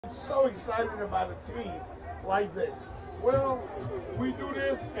So excited about a team like this. Well, we do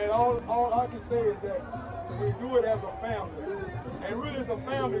this, and all I can say is that we do it as a family. And really it's a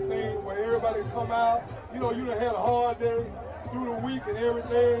family thing where everybody come out. You know, you done had a hard day through the week and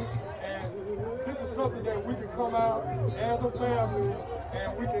everything, and this is something that we can come out as a family,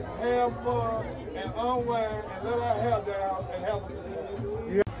 and we can have fun and unwind and let our hair down and have a good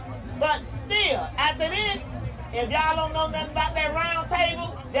time. Yeah. But still, after this, if y'all don't know nothing about that round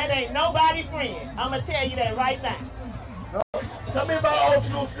table, that ain't nobody friend. I'm going to tell you that right now. No. Tell me about Old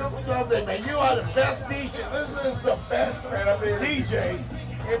School Super Sunday, man. You are the best DJ. This is the best DJ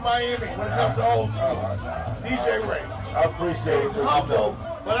in Miami when it comes to old school. DJ Ray. I appreciate it. Humble,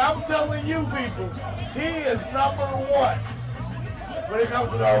 but I'm telling you people, he is #1 when it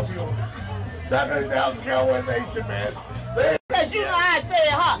comes to the old school. 7,000 Cowboy Nation, man. Because you know how I say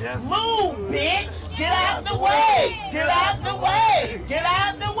it, huh? Yes. Move, bitch. Get out the way. Get out the way. Get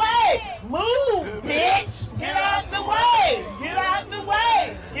out the way. Move, bitch. Get out the way. Get out the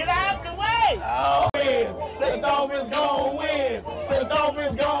way. Get out the way. Oh, say the Dolphins gon' win. Say the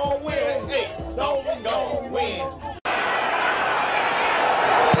Dolphins gon' win. Hey, Dolphins gon' win.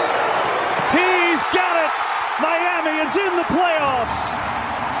 He's got it. Miami is in the playoffs.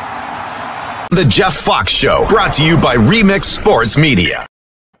 The Jeff Fox Show, brought to you by Remix Sports Media.